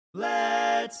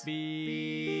Let's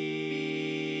be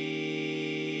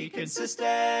consistent.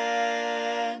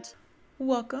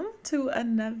 Welcome to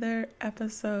another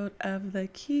episode of the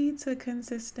Key to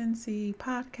Consistency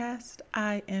podcast.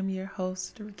 I am your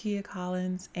host, Rakia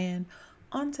Collins, and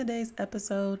on today's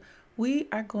episode, we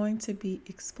are going to be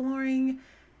exploring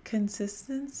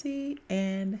consistency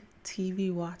and TV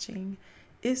watching.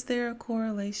 Is there a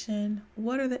correlation?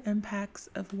 What are the impacts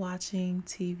of watching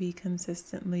TV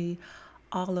consistently?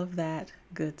 All of that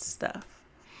good stuff.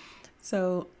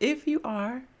 So, if you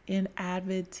are an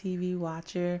avid TV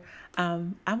watcher,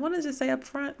 I want to just say up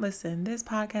front, listen, this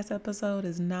podcast episode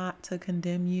is not to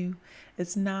condemn you.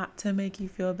 It's not to make you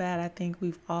feel bad. I think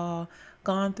we've all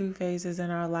gone through phases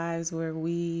in our lives where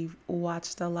we've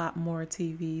watched a lot more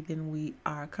TV than we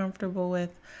are comfortable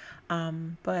with.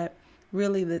 But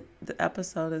really, the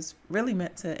episode is really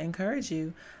meant to encourage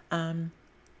you.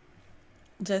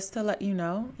 Just to let you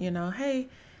know, hey,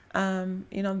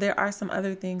 there are some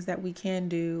other things that we can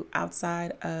do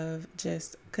outside of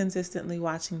just consistently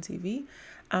watching TV,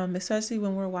 especially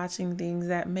when we're watching things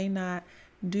that may not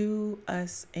do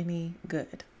us any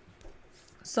good.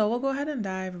 So we'll go ahead and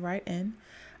dive right in.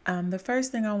 The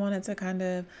first thing I wanted to kind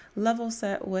of level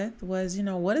set with was,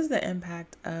 what is the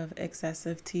impact of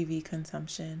excessive TV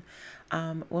consumption?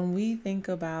 When we think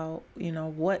about,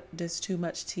 what does too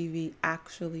much TV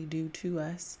actually do to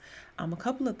us? A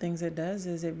couple of things it does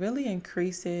is it really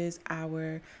increases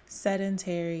our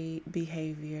sedentary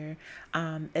behavior,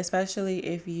 especially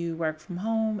if you work from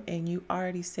home and you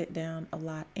already sit down a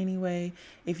lot anyway.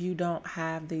 If you don't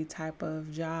have the type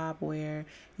of job where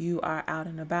you are out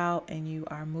and about and you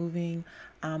are moving,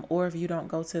 or if you don't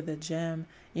go to the gym,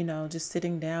 just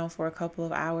sitting down for a couple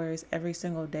of hours every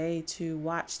single day to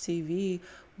watch TV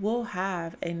will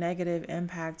have a negative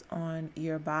impact on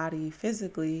your body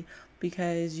physically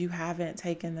because you haven't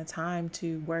taken the time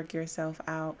to work yourself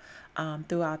out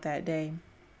throughout that day.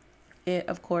 It,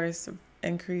 of course,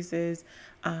 increases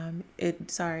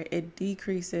it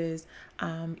decreases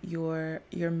your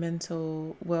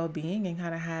mental well-being and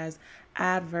kind of has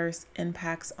adverse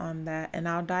impacts on that, and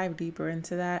I'll dive deeper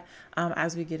into that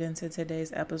as we get into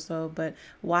today's episode. But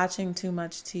watching too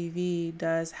much TV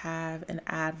does have an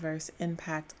adverse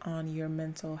impact on your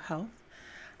mental health,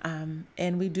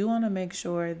 and we do want to make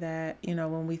sure that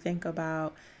when we think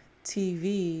about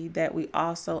TV, that we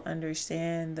also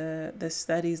understand the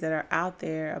studies that are out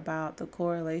there about the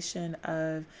correlation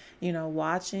of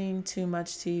watching too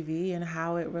much TV and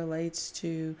how it relates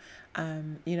to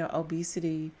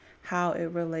obesity, how it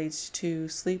relates to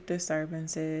sleep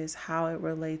disturbances, how it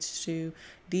relates to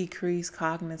decreased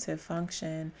cognitive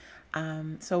function.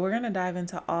 So we're going to dive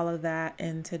into all of that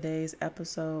in today's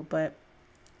episode, but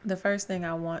the first thing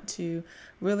I want to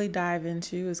really dive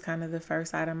into is kind of the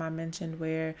first item I mentioned,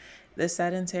 where the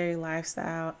sedentary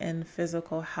lifestyle and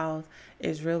physical health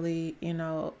is really,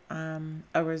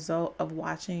 a result of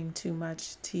watching too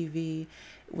much TV.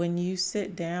 When you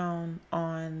sit down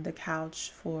on the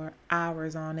couch for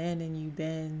hours on end and you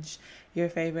binge your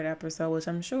favorite episode, which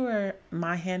I'm sure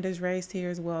my hand is raised here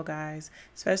as well, guys,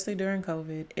 especially during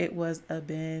COVID, it was a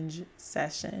binge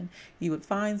session. You would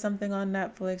find something on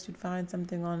Netflix, you'd find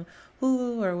something on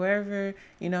Hulu or wherever,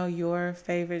 your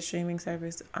favorite streaming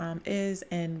service is,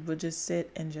 and would just sit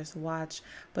and just watch.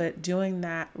 But doing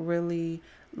that really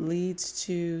leads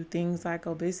to things like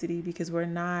obesity, because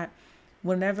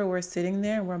whenever we're sitting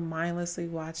there and we're mindlessly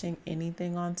watching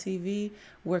anything on TV,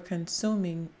 we're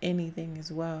consuming anything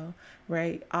as well,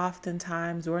 right?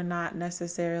 Oftentimes we're not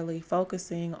necessarily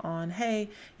focusing on, hey,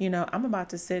 I'm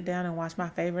about to sit down and watch my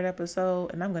favorite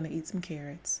episode and I'm going to eat some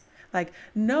carrots. Like,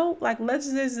 no, like, let's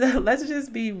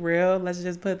just be real. Let's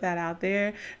just put that out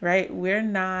there, right? We're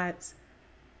not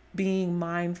being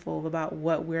mindful about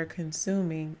what we're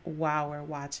consuming while we're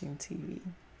watching TV.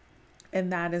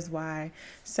 And that is why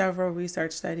several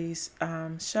research studies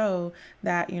show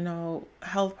that,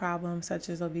 health problems such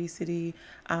as obesity,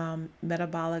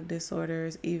 metabolic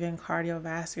disorders, even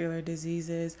cardiovascular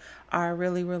diseases are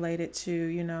really related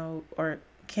to, or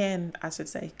can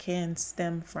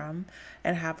stem from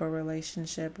and have a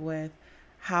relationship with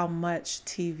how much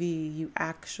TV you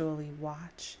actually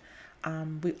watch.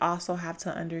 We also have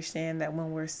to understand that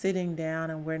when we're sitting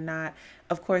down and we're not,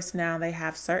 of course, now they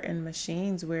have certain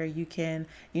machines where you can,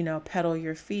 pedal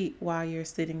your feet while you're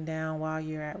sitting down, while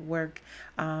you're at work.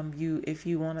 If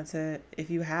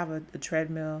you have a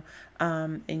treadmill,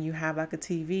 and you have like a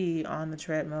TV on the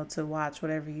treadmill to watch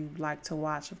whatever you like to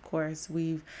watch. Of course,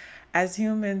 we've, as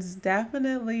humans,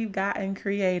 definitely gotten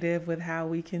creative with how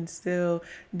we can still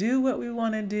do what we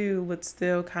want to do, but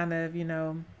still kind of,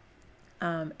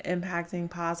 impacting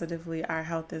positively our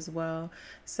health as well.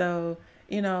 So,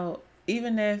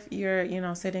 even if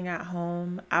you're, sitting at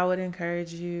home, I would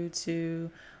encourage you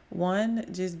to, one,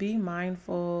 just be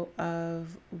mindful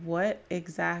of what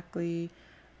exactly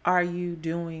are you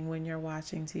doing when you're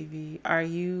watching TV?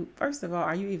 First of all,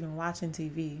 are you even watching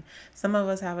TV? Some of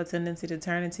us have a tendency to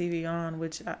turn the TV on,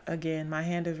 which, again, my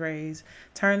hand is raised,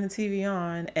 turn the TV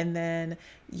on, and then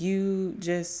you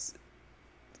just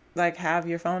like have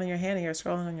your phone in your hand and you're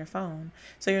scrolling on your phone.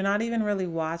 So you're not even really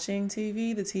watching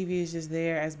TV. The TV is just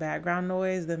there as background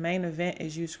noise. The main event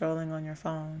is you scrolling on your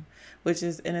phone, which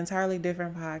is an entirely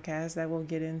different podcast that we'll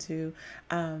get into.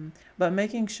 But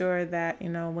making sure that,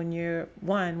 when you're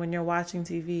watching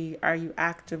TV, are you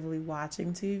actively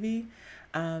watching TV?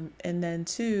 And then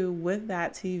two, with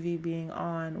that TV being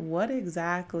on, what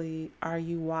exactly are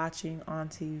you watching on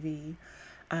TV?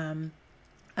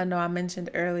 I know I mentioned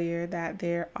earlier that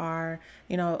there are,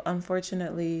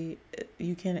 unfortunately,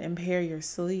 you can impair your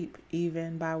sleep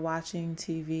even by watching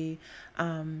TV.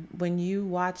 When you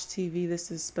watch TV,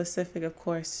 this is specific, of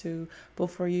course, to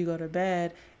before you go to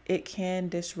bed, it can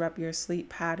disrupt your sleep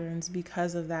patterns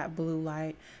because of that blue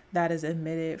light that is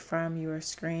emitted from your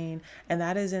screen. And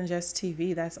that isn't just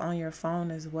TV, that's on your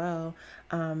phone as well.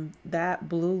 That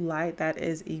blue light that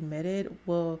is emitted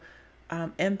will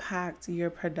impact your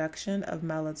production of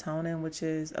melatonin, which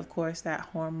is, of course, that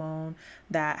hormone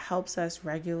that helps us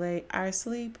regulate our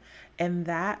sleep. And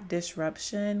that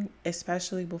disruption,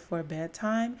 especially before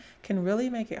bedtime, can really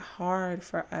make it hard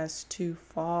for us to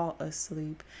fall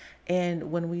asleep. And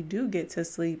when we do get to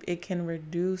sleep, it can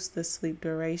reduce the sleep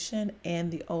duration and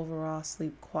the overall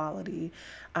sleep quality.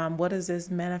 What does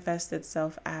this manifest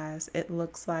itself as? It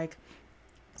looks like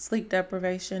sleep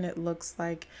deprivation. It looks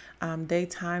like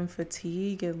daytime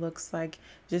fatigue. It looks like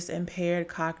just impaired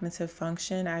cognitive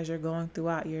function as you're going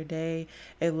throughout your day.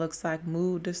 It looks like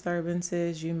mood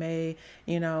disturbances. You may,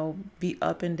 be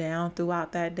up and down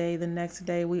throughout that day. The next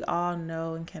day, we all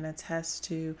know and can attest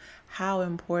to how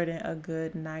important a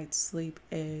good night's sleep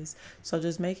is. So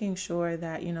just making sure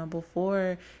that,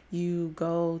 before you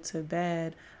go to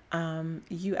bed,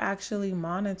 you actually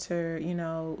monitor,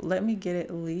 let me get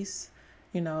at least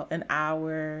an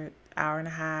hour and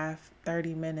a half,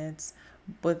 30 minutes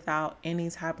without any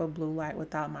type of blue light,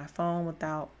 without my phone,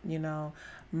 without,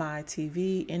 my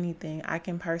TV, anything. I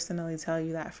can personally tell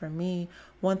you that for me,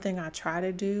 one thing I try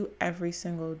to do every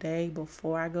single day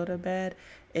before I go to bed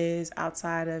is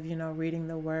outside of, reading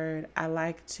the word, I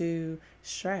like to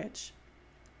stretch.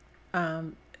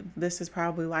 This is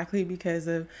probably likely because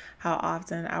of how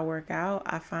often I work out.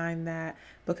 I find that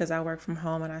because I work from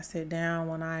home and I sit down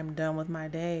when I'm done with my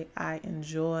day, I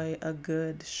enjoy a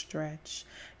good stretch.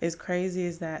 As crazy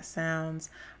as that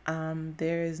sounds,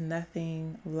 there is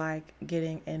nothing like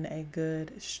getting in a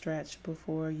good stretch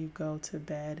before you go to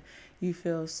bed. You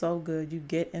feel so good. You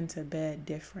get into bed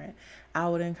different. I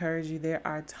would encourage you, there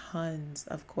are tons,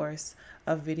 of course,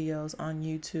 of videos on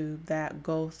YouTube that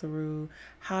go through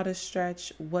how to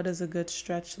stretch, what does a good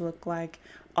stretch look like,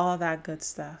 all that good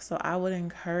stuff. So I would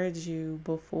encourage you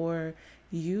before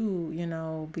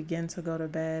you begin to go to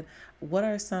bed, what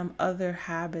are some other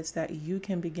habits that you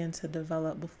can begin to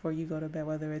develop before you go to bed,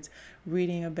 whether it's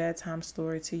reading a bedtime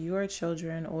story to your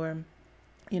children or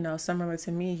similar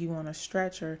to me, you want to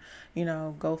stretch or,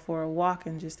 go for a walk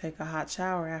and just take a hot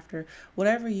shower after.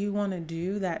 Whatever you want to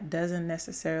do that doesn't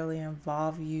necessarily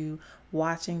involve you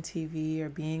watching TV or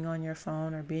being on your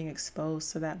phone or being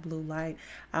exposed to that blue light,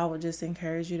 I would just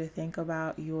encourage you to think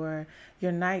about your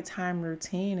nighttime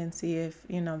routine and see if,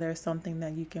 there's something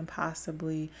that you can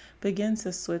possibly begin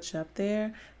to switch up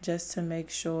there just to make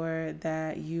sure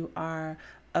that you are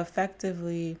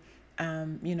effectively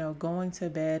going to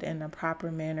bed in a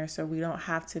proper manner so we don't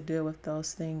have to deal with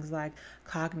those things like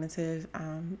cognitive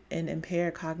and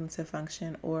impaired cognitive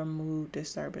function or mood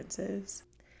disturbances.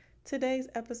 Today's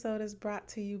episode is brought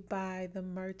to you by the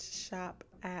merch shop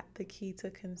at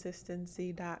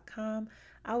thekeytoconsistency.com.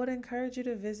 I would encourage you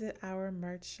to visit our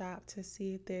merch shop to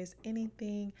see if there's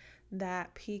anything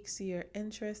that piques your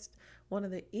interest. One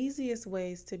of the easiest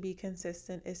ways to be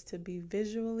consistent is to be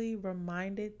visually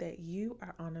reminded that you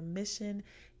are on a mission.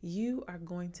 You are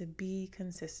going to be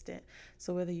consistent.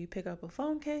 So whether you pick up a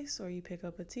phone case or you pick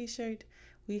up a t-shirt,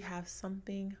 we have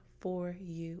something for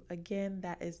you. Again,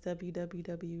 that is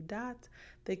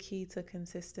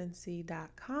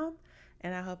www.thekeytoconsistency.com.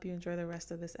 And I hope you enjoy the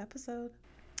rest of this episode.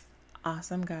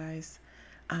 Awesome, guys.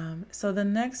 So the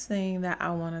next thing that I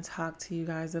want to talk to you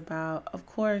guys about, of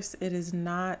course, it is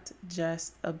not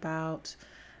just about,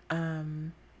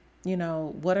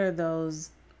 what are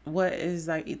those what is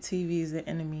like TV is the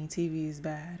enemy, TV is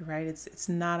bad, right? It's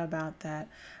not about that.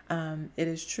 It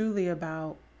is truly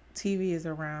about TV is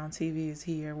around, TV is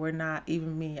here. We're not,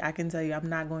 even me, I can tell you I'm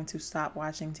not going to stop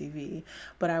watching TV,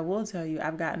 but I will tell you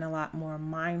I've gotten a lot more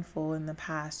mindful in the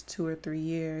past 2 or 3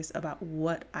 years about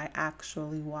what I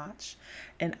actually watch.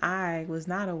 And I was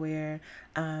not aware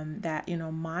that,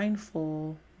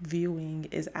 mindful viewing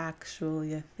is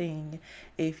actually a thing.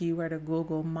 If you were to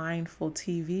Google mindful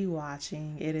TV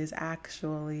watching, it is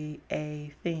actually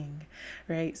a thing,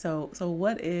 right? So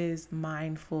what is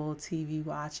mindful TV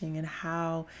watching, and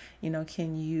how,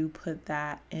 can you put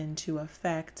that into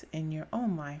effect in your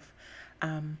own life?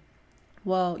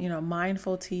 Well,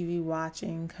 mindful TV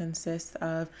watching consists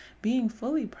of being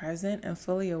fully present and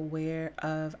fully aware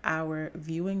of our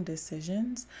viewing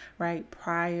decisions, right,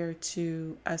 prior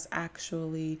to us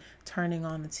actually turning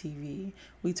on the TV.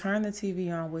 We turn the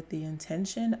TV on with the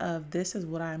intention of, this is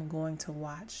what I'm going to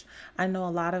watch. I know a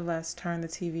lot of us turn the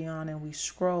TV on and we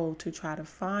scroll to try to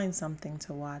find something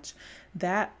to watch.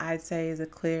 That, I'd say, is a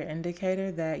clear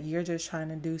indicator that you're just trying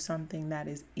to do something that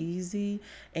is easy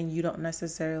and you don't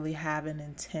necessarily have an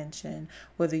intention.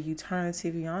 Whether you turn the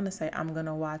TV on to say, I'm going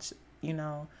to watch,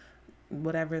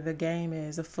 whatever the game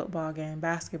is, a football game,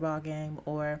 basketball game,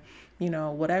 or,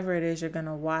 whatever it is you're going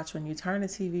to watch, when you turn the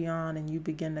TV on and you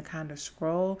begin to kind of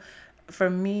scroll. For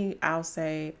me, I'll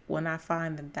say, when I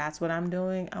find that that's what I'm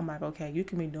doing, I'm like, okay, you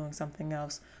can be doing something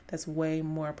else that's way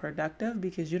more productive,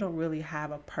 because you don't really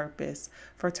have a purpose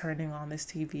for turning on this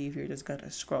TV if you're just going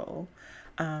to scroll.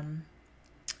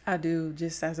 I do,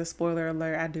 just as a spoiler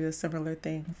alert, I do a similar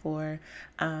thing for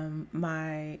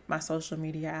my social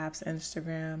media apps,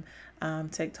 Instagram,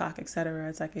 TikTok, etc.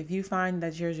 It's like, if you find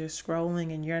that you're just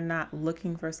scrolling and you're not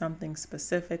looking for something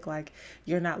specific, like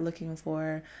you're not looking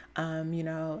for,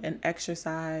 an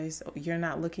exercise, you're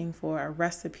not looking for a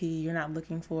recipe, you're not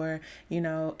looking for,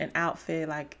 an outfit,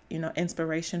 like,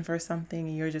 inspiration for something,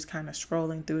 and you're just kind of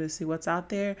scrolling through to see what's out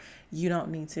there, you don't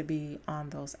need to be on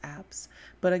those apps.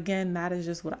 But again, that is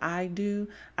just what I do.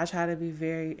 I try to be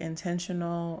very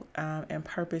intentional and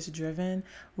purpose driven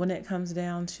when it comes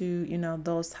down to,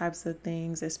 those types of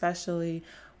things, especially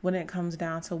when it comes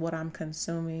down to what I'm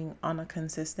consuming on a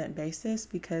consistent basis.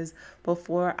 Because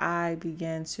before I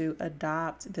began to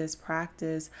adopt this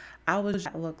practice, I was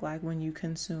look like when you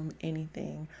consume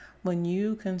anything. When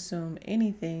you consume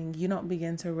anything, you don't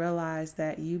begin to realize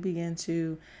that you begin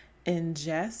to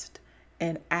ingest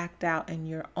and act out in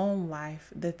your own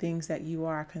life the things that you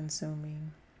are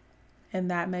consuming. And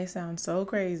that may sound so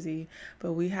crazy,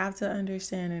 but we have to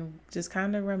understand and just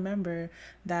kind of remember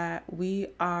that we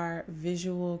are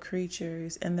visual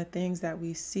creatures, and the things that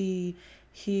we see,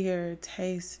 hear,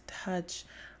 taste, touch,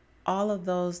 all of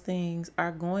those things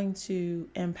are going to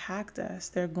impact us.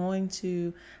 They're going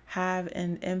to have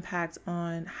an impact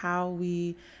on how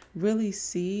we really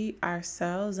see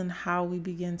ourselves and how we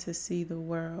begin to see the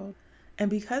world. And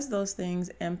because those things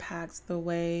impact the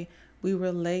way we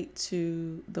relate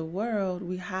to the world,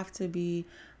 we have to be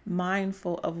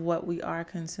mindful of what we are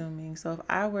consuming. So if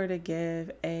I were to give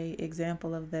a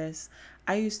example of this,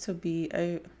 I used to be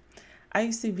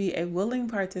a willing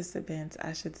participant,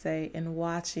 I should say, in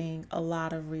watching a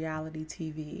lot of reality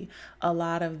TV, a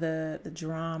lot of the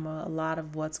drama, a lot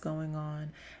of what's going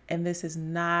on. And this is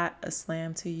not a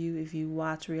slam to you if you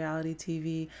watch reality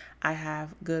TV. I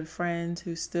have good friends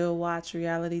who still watch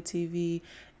reality TV.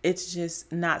 It's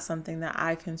just not something that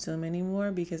I consume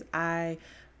anymore, because I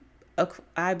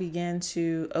began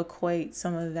to equate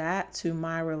some of that to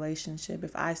my relationship.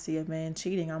 If I see a man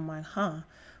cheating, I'm like,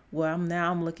 well,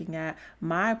 I'm looking at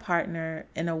my partner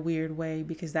in a weird way,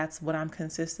 because that's what I'm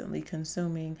consistently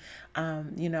consuming.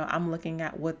 I'm looking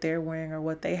at what they're wearing or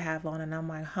what they have on, and I'm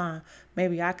like,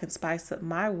 maybe I could spice up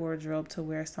my wardrobe to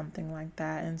wear something like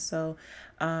that. And so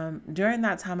during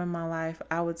that time in my life,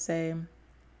 I would say,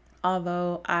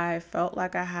 although I felt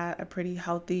like I had a pretty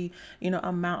healthy,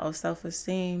 amount of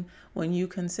self-esteem, when you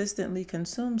consistently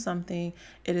consume something,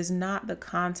 it is not the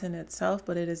content itself,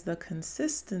 but it is the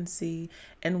consistency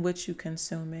in which you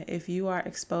consume it. If you are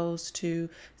exposed to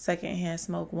secondhand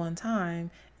smoke one time,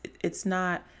 it's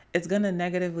going to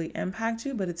negatively impact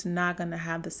you, but it's not going to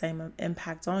have the same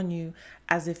impact on you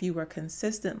as if you were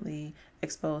consistently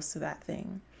exposed to that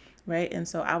thing. Right. And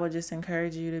so I would just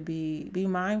encourage you to be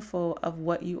mindful of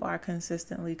what you are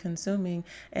consistently consuming,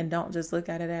 and don't just look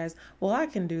at it as, well, I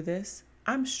can do this.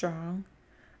 I'm strong.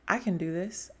 I can do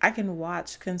this. I can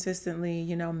watch consistently,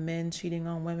 men cheating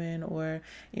on women, or,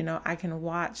 I can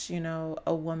watch,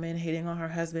 a woman hitting on her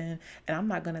husband, and I'm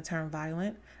not going to turn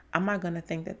violent. I'm not going to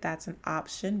think that that's an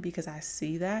option because I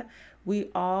see that.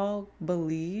 we all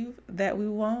believe that we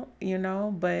won't,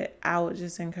 but I would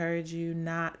just encourage you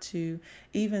not to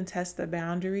even test the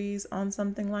boundaries on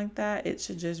something like that. It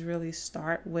should just really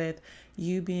start with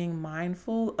you being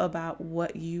mindful about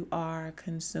what you are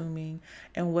consuming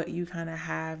and what you kind of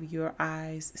have your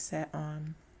eyes set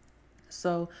on.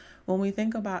 So when we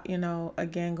think about,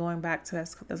 again, going back to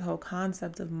this whole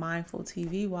concept of mindful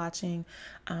TV watching,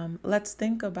 let's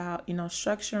think about,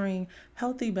 structuring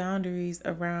healthy boundaries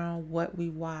around what we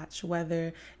watch,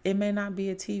 whether it may not be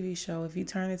a TV show. If you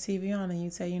turn the TV on and you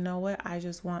say, you know what, I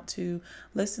just want to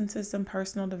listen to some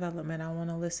personal development. I want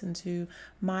to listen to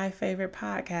my favorite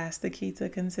podcast, The Key to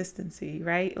Consistency,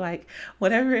 right? Like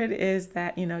whatever it is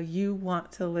that, you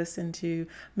want to listen to,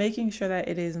 making sure that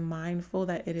it is mindful,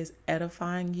 that it is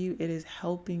edifying you, it is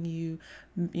helping you,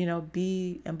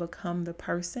 be and become the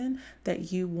person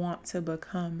that you want to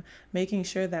become, making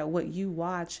sure that what you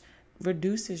watch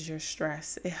reduces your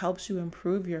stress. It helps you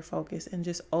improve your focus and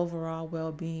just overall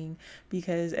well-being,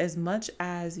 because as much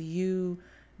as you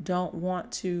don't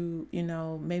want to,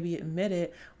 maybe admit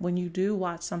it, when you do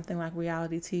watch something like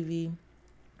reality TV,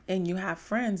 and you have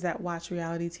friends that watch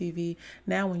reality TV.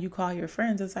 Now, when you call your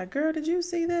friends, it's like, girl, did you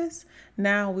see this?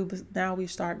 Now we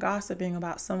start gossiping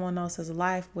about someone else's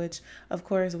life, which of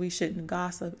course we shouldn't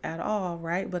gossip at all,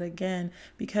 right? But again,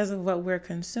 because of what we're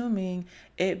consuming,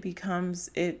 it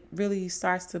really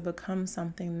starts to become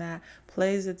something that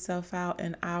plays itself out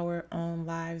in our own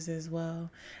lives as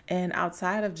well. And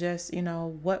outside of just,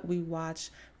 what we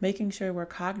watch, making sure we're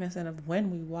cognizant of when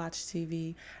we watch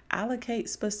TV, allocate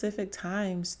specific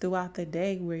times throughout the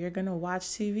day where you're going to watch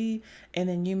TV, and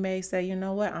then you may say, you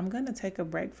know what, I'm going to take a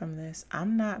break from this.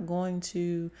 I'm not going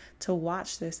to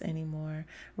watch this anymore,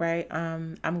 right?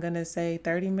 I'm going to say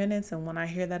 30 minutes, and when I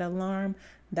hear that alarm,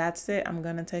 that's it. I'm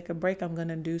going to take a break. I'm going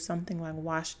to do something like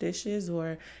wash dishes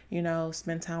or,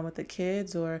 spend time with the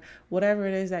kids or whatever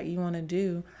it is that you want to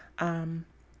do.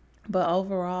 But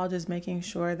overall, just making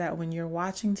sure that when you're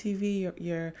watching TV,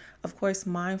 you're of course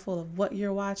mindful of what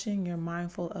you're watching, you're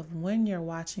mindful of when you're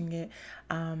watching it,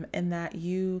 and that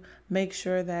you make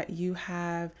sure that you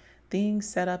have things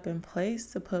set up in place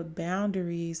to put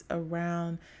boundaries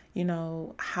around,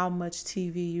 how much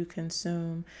TV you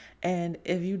consume. And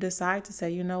if you decide to say,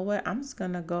 you know what, I'm just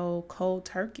going to go cold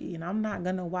turkey and I'm not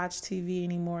going to watch TV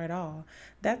anymore at all,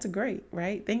 that's great,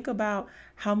 right? Think about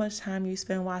how much time you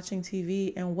spend watching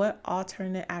TV and what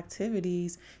alternate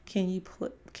activities can you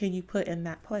put in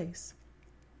that place,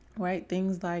 right?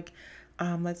 Things like,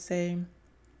 let's say,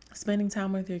 spending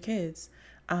time with your kids,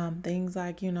 things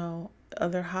like,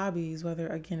 other hobbies, whether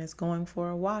again it's going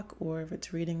for a walk or if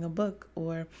it's reading a book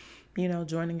or,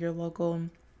 joining your local,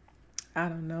 I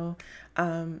don't know,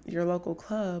 your local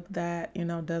club that,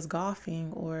 does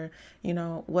golfing or,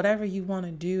 whatever you want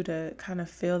to do to kind of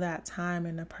fill that time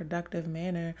in a productive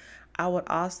manner. I would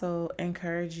also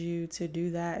encourage you to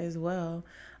do that as well.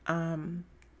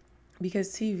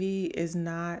 Because TV,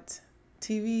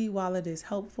 while it is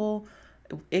helpful,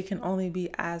 it can only be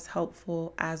as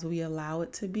helpful as we allow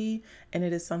it to be. And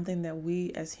it is something that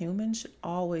we as humans should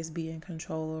always be in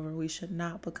control over. We should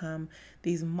not become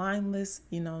these mindless,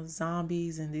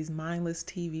 zombies and these mindless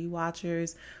TV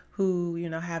watchers who,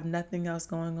 have nothing else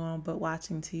going on but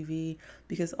watching TV,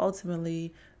 because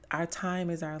ultimately our time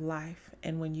is our life.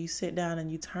 And when you sit down and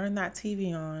you turn that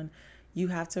TV on, you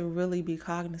have to really be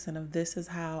cognizant of, this is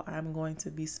how I'm going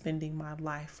to be spending my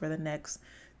life for the next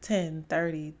 10,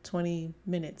 30, 20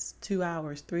 minutes, 2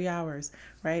 hours, 3 hours,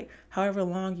 right? However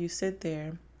long you sit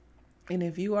there. And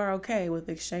if you are okay with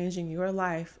exchanging your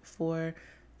life for,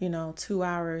 2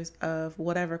 hours of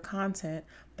whatever content,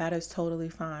 that is totally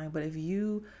fine. But if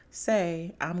you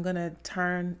say, I'm going to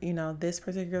turn, this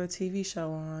particular TV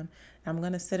show on, I'm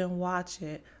going to sit and watch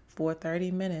it for 30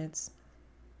 minutes,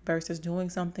 versus doing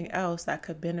something else that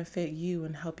could benefit you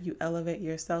and help you elevate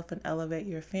yourself and elevate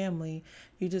your family,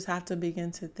 you just have to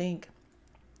begin to think,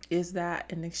 is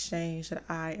that an exchange that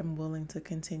I am willing to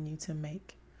continue to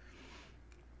make?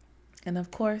 And of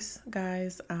course,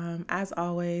 guys, as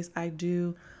always, I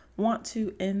do want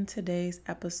to end today's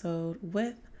episode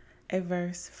with a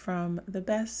verse from the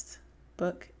best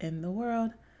book in the world.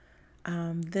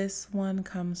 This one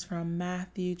comes from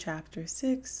Matthew chapter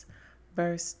 6,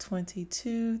 verse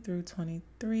 22 through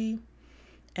 23,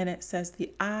 and it says, the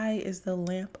eye is the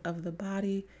lamp of the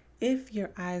body. If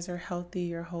your eyes are healthy,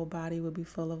 your whole body will be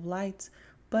full of light.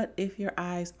 But if your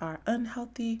eyes are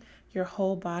unhealthy, your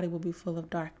whole body will be full of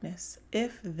darkness.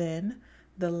 If then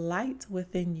the light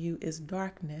within you is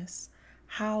darkness,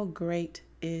 how great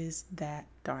is that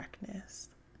darkness?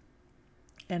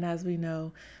 And as we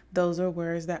know, those are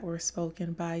words that were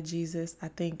spoken by Jesus. I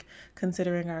think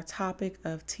considering our topic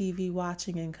of TV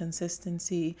watching and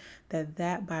consistency,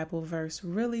 that Bible verse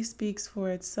really speaks for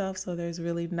itself. So there's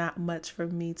really not much for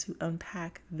me to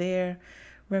unpack there.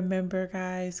 Remember,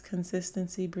 guys,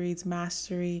 consistency breeds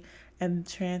mastery and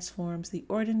transforms the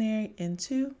ordinary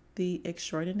into the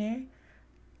extraordinary.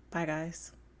 Bye,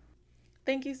 guys.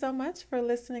 Thank you so much for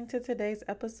listening to today's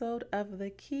episode of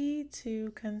The Key to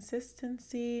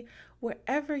Consistency.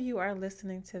 Wherever you are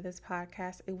listening to this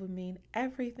podcast, it would mean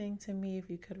everything to me if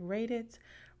you could rate it,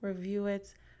 review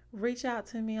it, reach out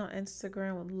to me on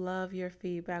Instagram. Would love your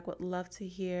feedback, would love to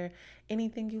hear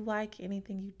anything you like,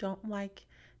 anything you don't like.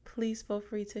 Please feel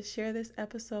free to share this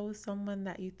episode with someone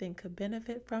that you think could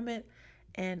benefit from it.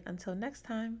 And until next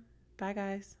time, bye,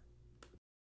 guys.